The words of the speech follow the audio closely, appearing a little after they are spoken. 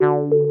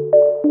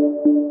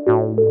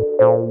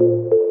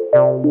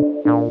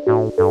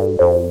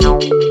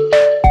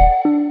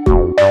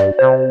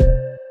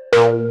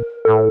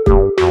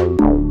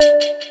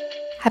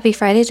Happy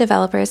Friday,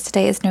 developers.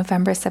 Today is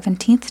November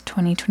 17th,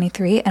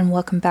 2023, and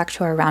welcome back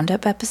to our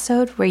Roundup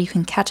episode, where you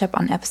can catch up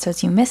on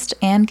episodes you missed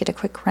and get a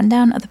quick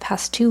rundown of the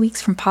past 2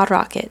 weeks from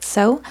PodRocket.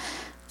 So,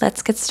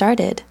 let's get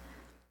started.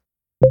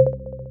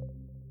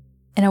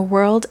 In a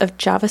world of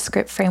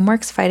JavaScript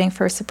frameworks fighting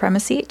for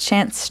supremacy,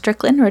 Chance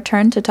Strickland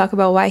returned to talk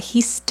about why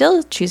he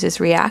still chooses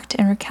React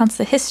and recounts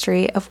the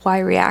history of why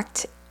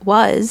React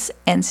was,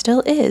 and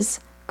still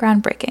is,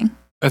 groundbreaking.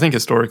 I think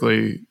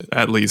historically,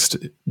 at least,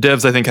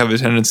 devs, I think, have a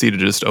tendency to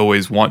just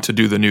always want to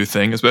do the new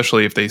thing,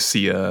 especially if they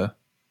see a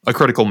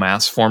critical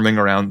mass forming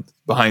around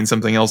behind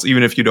something else,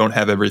 even if you don't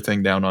have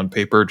everything down on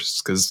paper,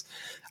 just because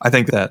I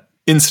think that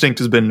instinct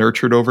has been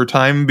nurtured over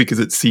time because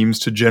it seems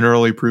to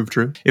generally prove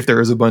true. If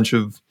there is a bunch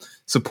of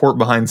support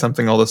behind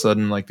something, all of a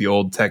sudden, like, the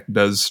old tech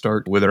does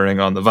start withering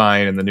on the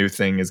vine and the new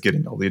thing is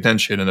getting all the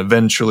attention, and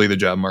eventually the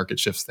job market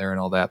shifts there and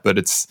all that. But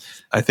it's,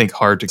 I think,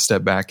 hard to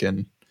step back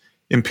and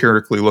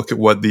empirically look at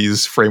what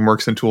these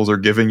frameworks and tools are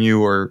giving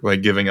you, or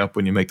like giving up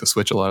when you make the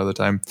switch a lot of the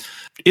time.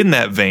 In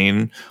that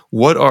vein,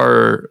 what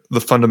are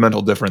the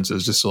fundamental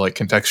differences, just to like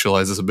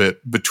contextualize this a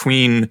bit,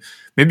 between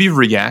maybe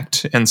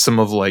React and some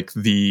of like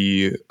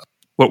the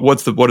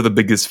what are the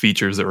biggest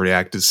features that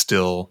React is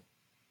still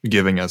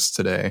giving us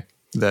today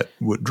that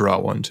would draw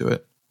one to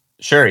it?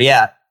 Sure.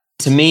 Yeah.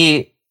 To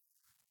me,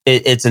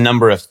 it's a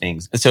number of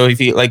things. So if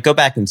you like go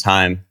back in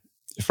time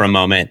for a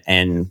moment,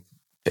 and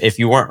if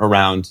you weren't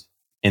around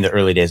in the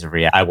early days of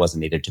React, I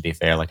wasn't either, to be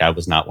fair. Like, I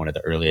was not one of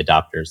the early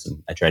adopters,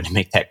 and I tried to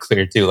make that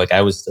clear too. Like,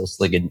 I was still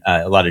slinging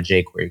a lot of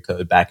jQuery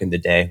code back in the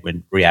day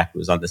when React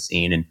was on the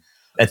scene. And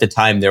at the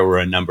time, there were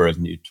a number of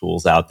new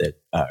tools out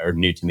that are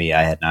new to me.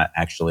 I had not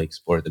actually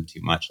explored them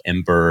too much.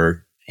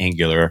 Ember,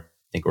 Angular,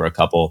 I think were a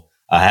couple.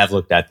 I have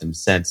looked at them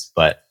since,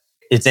 but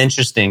it's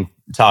interesting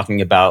talking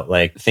about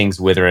like things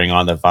withering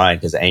on the vine,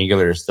 because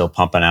Angular is still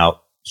pumping out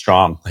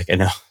strong. Like, I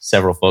know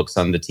several folks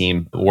on the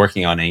team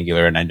working on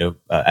Angular, and I know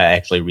I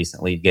actually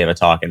recently gave a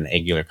talk at an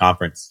Angular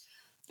conference,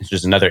 which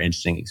was another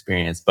interesting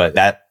experience. But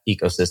that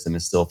ecosystem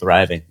is still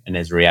thriving. And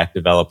as React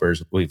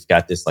developers, we've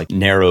got this like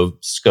narrow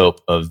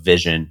scope of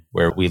vision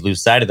where we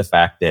lose sight of the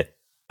fact that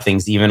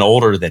things even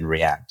older than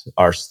React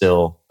are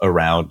still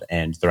around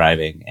and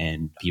thriving,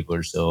 and people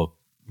are still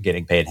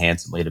getting paid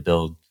handsomely to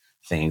build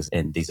things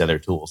and these other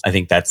tools. I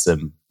think that's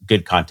some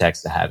good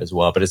context to have as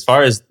well. But as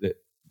far as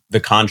the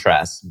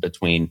contrast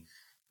between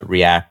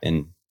React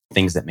and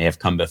things that may have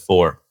come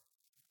before,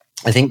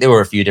 I think there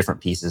were a few different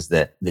pieces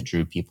that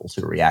drew people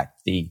to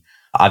React.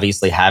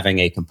 Obviously having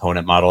a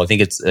component model, I think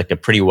it's like a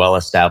pretty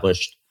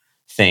well-established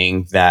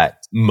thing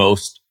that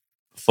most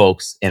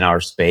folks in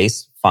our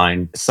space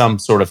find some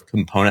sort of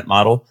component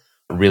model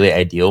really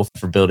ideal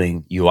for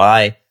building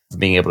UI, for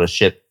being able to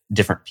ship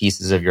different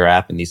pieces of your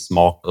app in these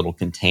small little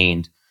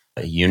contained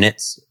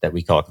units that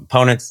we call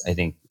components. I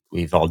think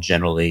we've all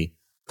generally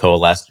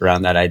coalesced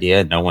around that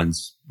idea. No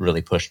one's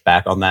really pushed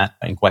back on that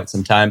in quite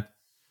some time,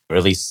 or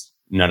at least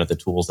none of the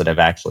tools that have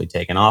actually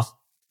taken off.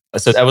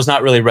 So that was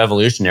not really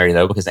revolutionary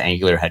though, because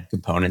Angular had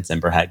components,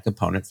 Ember had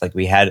components. Like,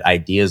 we had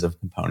ideas of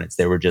components.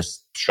 They were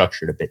just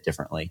structured a bit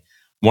differently.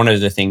 One of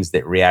the things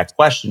that React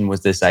questioned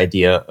was this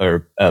idea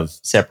of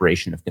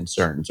separation of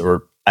concerns,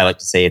 or I like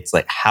to say it's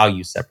like how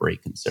you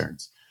separate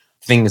concerns.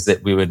 Things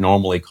that we would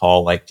normally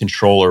call like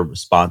controller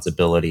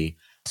responsibility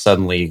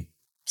suddenly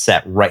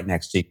sat right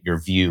next to your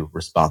view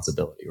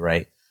responsibility,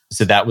 right?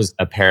 So that was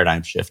a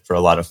paradigm shift for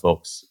a lot of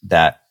folks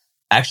that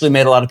actually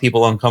made a lot of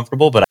people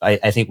uncomfortable. But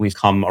I think we've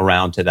come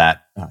around to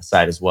that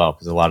side as well,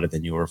 because a lot of the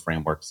newer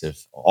frameworks have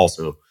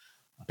also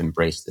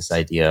embraced this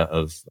idea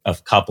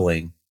of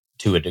coupling,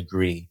 to a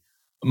degree,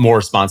 more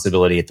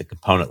responsibility at the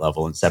component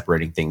level and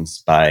separating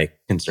things by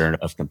concern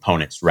of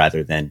components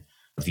rather than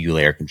view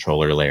layer,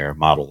 controller layer,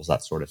 models,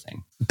 that sort of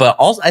thing. But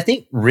also, I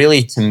think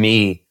really, to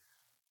me,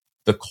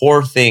 the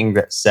core thing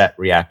that set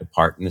React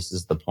apart, and this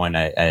is the point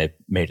I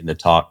made in the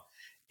talk,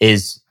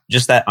 is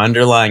just that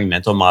underlying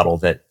mental model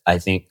that I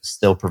think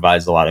still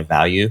provides a lot of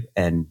value.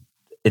 And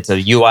it's a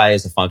UI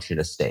as a function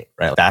of state,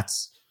 right?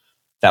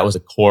 That was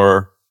a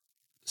core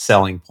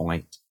selling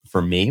point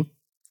for me.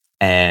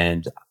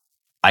 And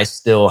I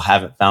still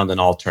haven't found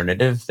an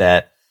alternative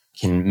that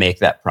can make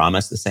that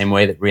promise the same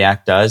way that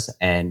React does,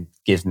 and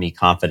give me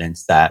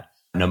confidence that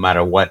no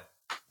matter what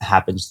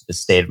happens to the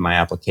state of my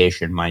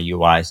application, my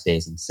UI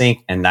stays in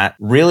sync. And that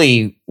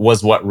really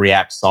was what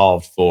React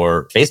solved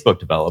for Facebook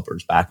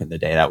developers back in the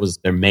day. That was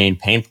their main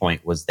pain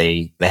point, was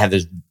they had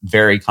this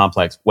very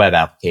complex web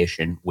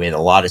application with a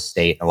lot of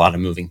state, a lot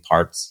of moving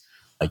parts.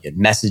 Like, you had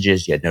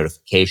messages, you had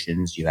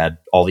notifications, you had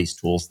all these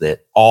tools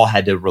that all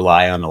had to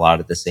rely on a lot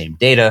of the same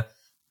data,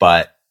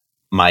 but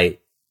might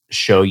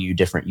show you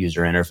different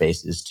user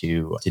interfaces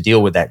to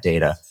deal with that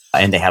data.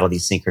 And they had all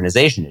these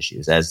synchronization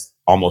issues, as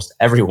almost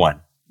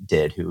everyone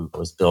did who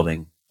was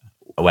building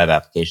web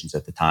applications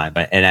at the time.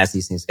 And as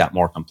these things got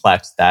more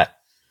complex, that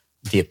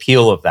the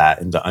appeal of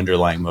that and the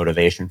underlying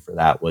motivation for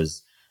that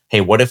was,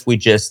 hey, what if we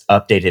just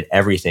updated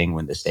everything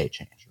when the state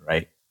changed,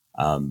 right?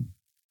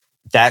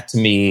 That to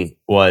me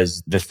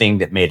was the thing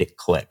that made it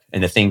click,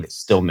 and the thing that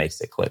still makes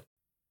it click.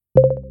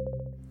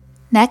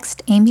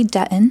 Next, Amy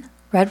Dutton,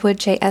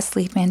 Redwood.js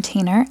lead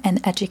maintainer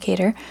and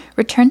educator,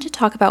 returned to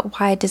talk about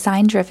why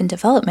design-driven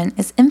development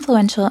is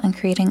influential in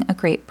creating a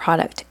great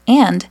product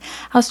and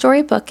how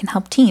Storybook can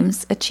help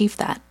teams achieve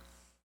that.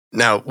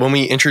 Now, when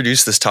we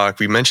introduced this talk,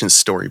 we mentioned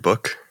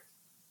Storybook.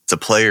 It's a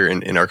player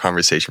in our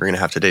conversation we're going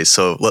to have today.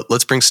 So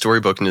let's bring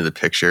Storybook into the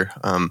picture.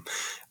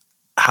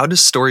 How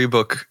does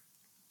Storybook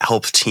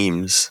help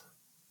teams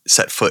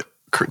set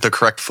the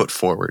correct foot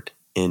forward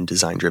in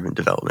design-driven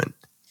development?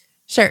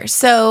 Sure.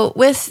 So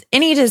with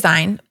any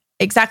design,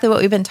 exactly what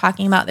we've been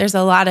talking about, there's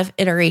a lot of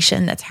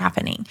iteration that's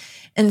happening.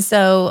 And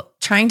so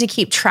trying to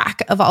keep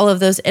track of all of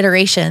those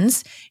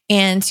iterations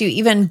and to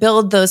even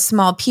build those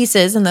small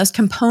pieces and those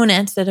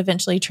components that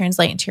eventually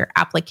translate into your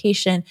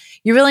application,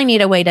 you really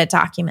need a way to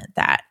document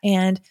that.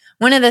 And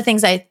one of the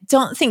things I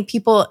don't think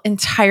people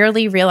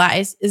entirely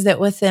realize is that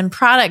within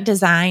product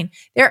design,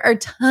 there are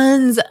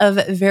tons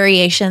of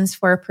variations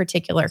for a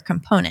particular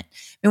component.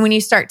 And when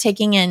you start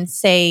taking in,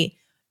 say,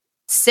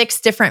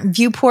 6 different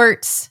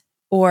viewports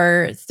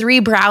or 3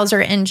 browser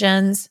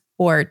engines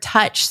or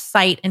touch,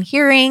 sight, and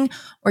hearing,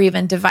 or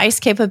even device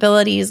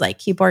capabilities like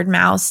keyboard,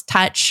 mouse,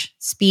 touch,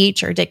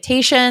 speech, or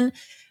dictation.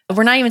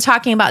 We're not even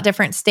talking about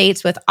different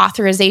states with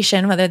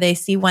authorization, whether they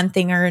see one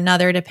thing or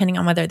another, depending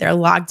on whether they're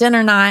logged in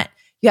or not.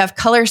 You have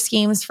color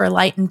schemes for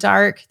light and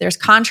dark. There's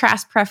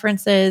contrast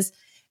preferences.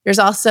 There's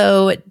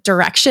also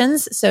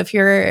directions. So if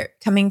you're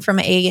coming from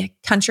a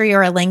country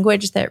or a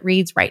language that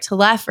reads right to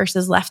left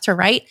versus left to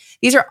right,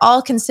 these are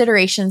all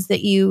considerations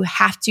that you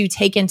have to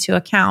take into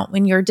account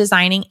when you're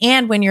designing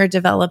and when you're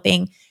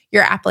developing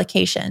your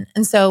application.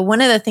 And so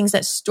one of the things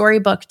that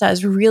Storybook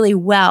does really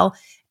well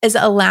is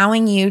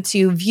allowing you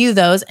to view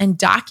those and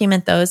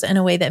document those in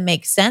a way that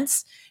makes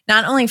sense,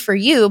 not only for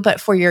you,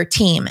 but for your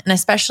team. And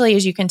especially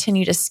as you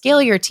continue to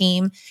scale your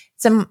team,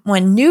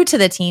 someone new to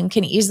the team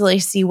can easily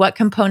see what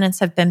components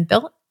have been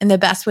built and the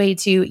best way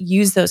to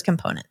use those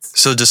components.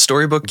 So does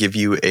Storybook give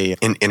you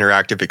an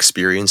interactive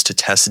experience to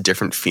test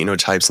different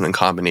phenotypes and then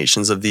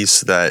combinations of these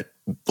so that,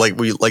 like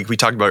we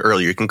talked about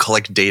earlier, you can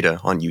collect data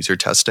on user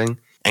testing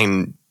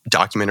and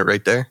document it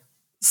right there?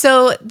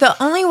 So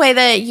the only way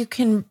that you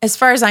can, as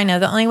far as I know,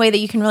 the only way that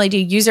you can really do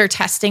user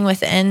testing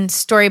within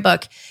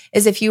Storybook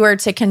is if you were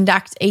to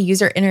conduct a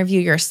user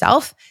interview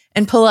yourself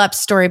and pull up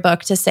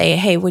Storybook to say,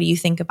 hey, what do you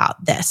think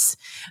about this?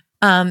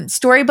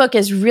 Storybook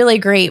is really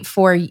great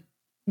for,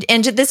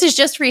 and this is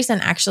just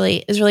recent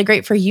actually, is really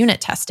great for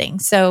unit testing.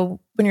 So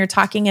when you're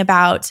talking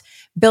about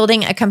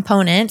building a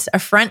component, a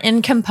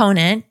front-end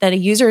component that a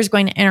user is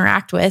going to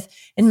interact with,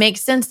 it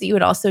makes sense that you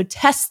would also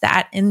test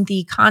that in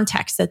the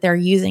context that they're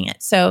using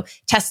it. So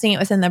testing it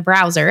within the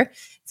browser.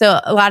 So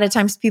a lot of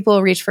times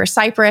people reach for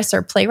Cypress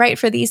or Playwright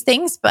for these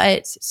things,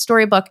 but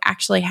Storybook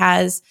actually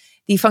has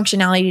the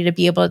functionality to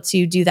be able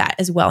to do that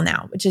as well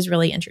now, which is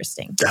really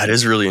interesting. That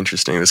is really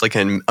interesting. It's like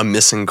a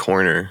missing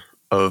corner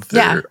of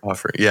their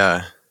offer.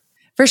 Yeah.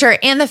 For sure.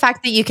 And the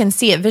fact that you can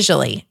see it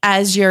visually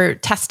as you're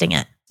testing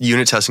it.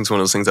 Unit testing is one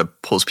of those things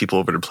that pulls people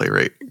over to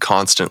Playwright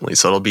constantly.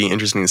 So it'll be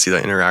interesting to see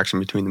that interaction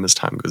between them as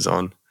time goes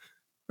on.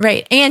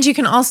 Right. And you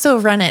can also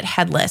run it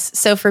headless.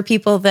 So for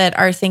people that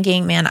are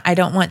thinking, man, I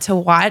don't want to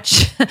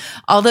watch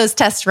all those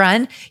tests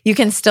run, you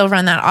can still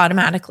run that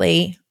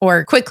automatically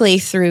or quickly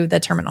through the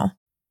terminal.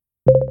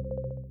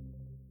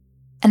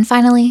 And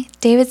finally,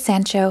 David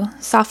Sancho,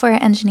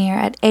 software engineer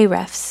at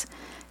Ahrefs,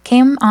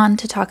 came on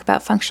to talk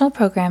about functional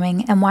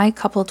programming and why,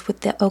 coupled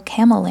with the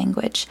OCaml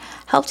language,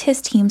 helped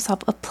his team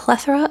solve a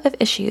plethora of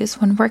issues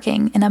when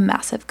working in a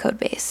massive code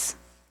base.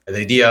 The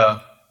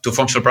idea to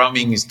functional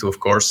programming is to, of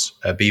course,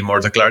 be more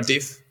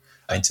declarative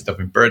instead of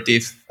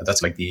imperative.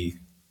 That's like the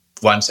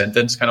one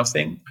sentence kind of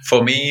thing.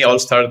 For me, it all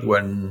started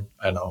when,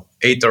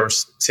 6 or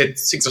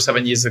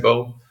 7 years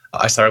ago,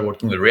 I started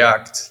working with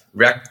React.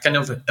 React kind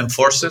of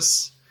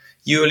enforces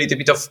you a little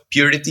bit of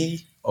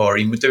purity or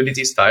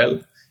immutability style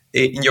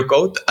in your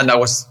code. And that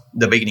was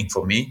the beginning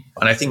for me.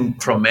 And I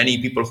think from many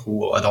people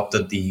who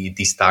adopted the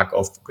stack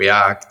of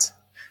React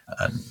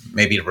and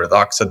maybe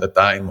Redux at the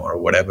time or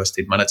whatever,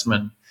 state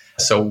management.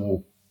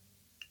 So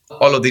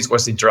all of this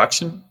was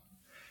interaction.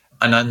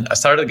 And then I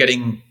started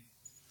getting,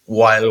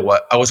 while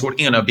I was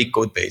working on a big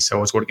code base, I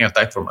was working at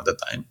Typeform at the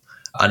time.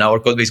 And our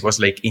code base was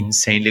like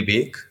insanely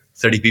big,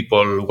 30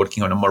 people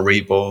working on a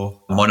repo,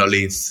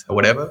 monolith,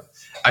 whatever.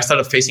 I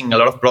started facing a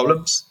lot of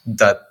problems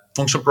that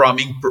functional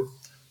programming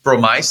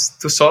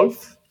promised to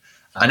solve.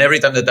 And every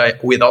time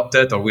that we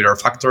adopted or we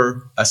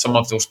refactored some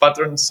of those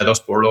patterns, those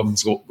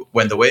problems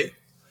went away.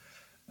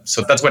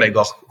 So that's when I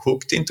got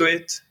hooked into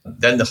it.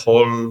 Then the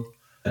whole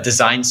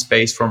design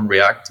space from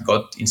React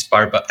got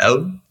inspired by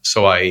Elm.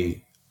 So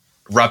I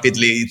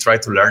rapidly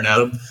tried to learn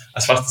Elm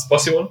as fast as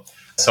possible.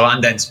 So,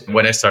 and then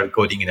when I started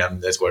coding in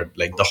Elm, that's where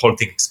like the whole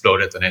thing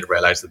exploded. And I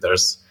realized that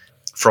there's,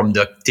 from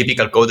the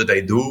typical code that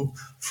I do,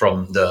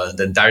 from the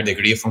entire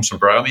degree of functional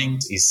programming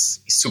is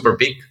super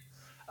big.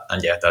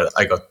 And yeah,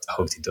 I got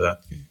hooked into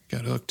that.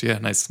 Got hooked. Yeah,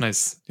 nice.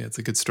 Yeah, it's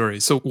a good story.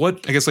 So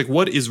what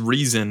is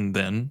Reason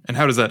then? And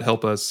how does that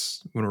help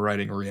us when we're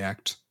writing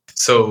React?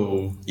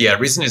 So yeah,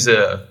 Reason is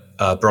a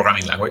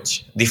programming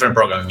language, different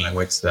programming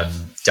language than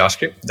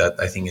JavaScript. That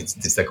I think it's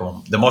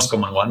the most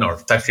common one, or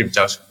TypeScript,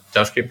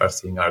 JavaScript, I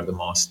think are the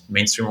most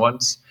mainstream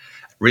ones.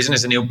 Reason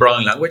is a new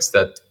programming language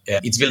that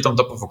it's built on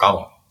top of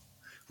OCaml,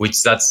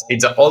 it's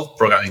an old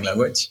programming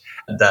language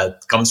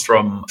that comes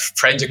from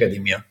French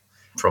academia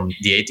from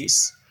the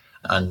 80s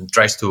and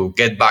tries to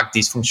get back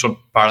these functional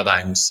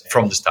paradigms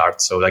from the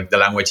start. So like the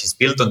language is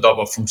built on top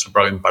of functional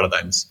programming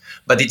paradigms,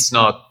 but it's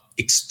not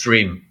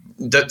extreme.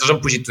 That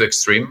doesn't push it to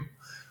extreme.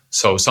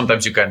 So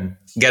sometimes you can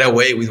get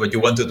away with what you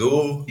want to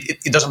do.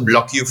 It doesn't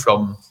block you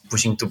from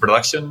pushing to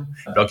production,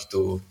 block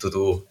you to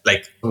do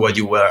like what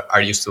you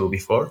are used to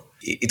before.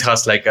 It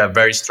has like a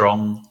very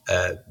strong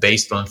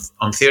based on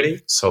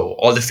theory. So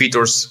all the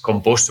features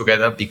compose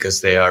together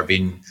because they are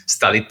being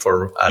studied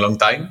for a long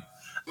time,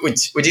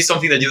 which is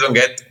something that you don't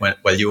get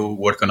while you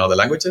work on other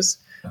languages.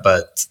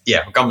 But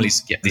yeah, OCaml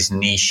is this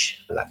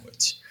niche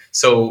language.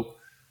 So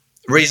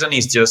reason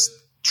is just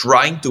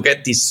trying to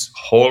get this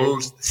whole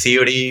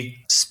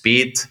theory,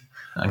 speed,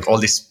 and all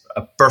this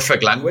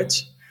perfect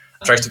language,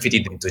 tries to fit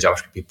it into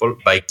JavaScript people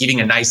by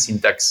giving a nice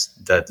syntax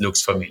that looks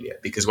familiar.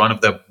 Because one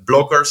of the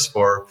blockers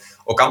for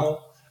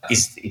OCaml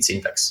is its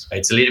syntax.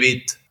 It's a little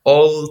bit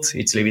old.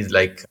 It's a little bit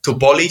like too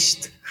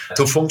polished,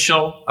 too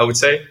functional, I would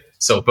say.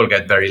 So people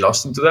get very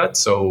lost into that.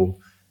 So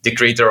the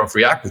creator of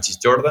React, which is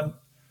Jordan,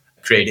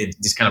 created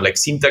this kind of like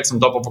syntax on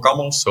top of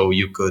OCaml. So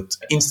you could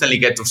instantly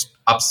get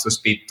up to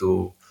speed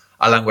to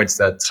a language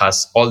that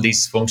has all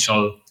these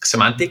functional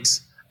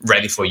semantics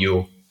ready for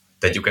you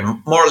that you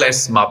can more or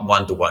less map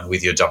one-to-one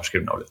with your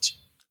JavaScript knowledge.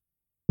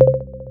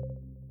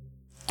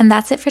 And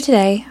that's it for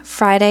today,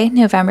 Friday,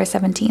 November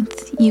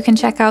 17th. You can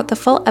check out the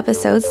full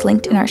episodes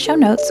linked in our show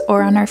notes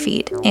or on our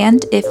feed.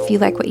 And if you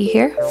like what you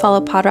hear,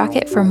 follow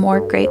PodRocket for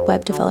more great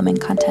web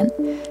development content.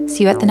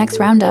 See you at the next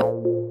roundup.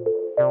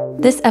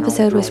 This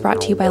episode was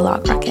brought to you by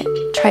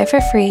LogRocket. Try it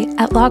for free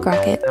at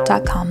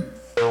logrocket.com.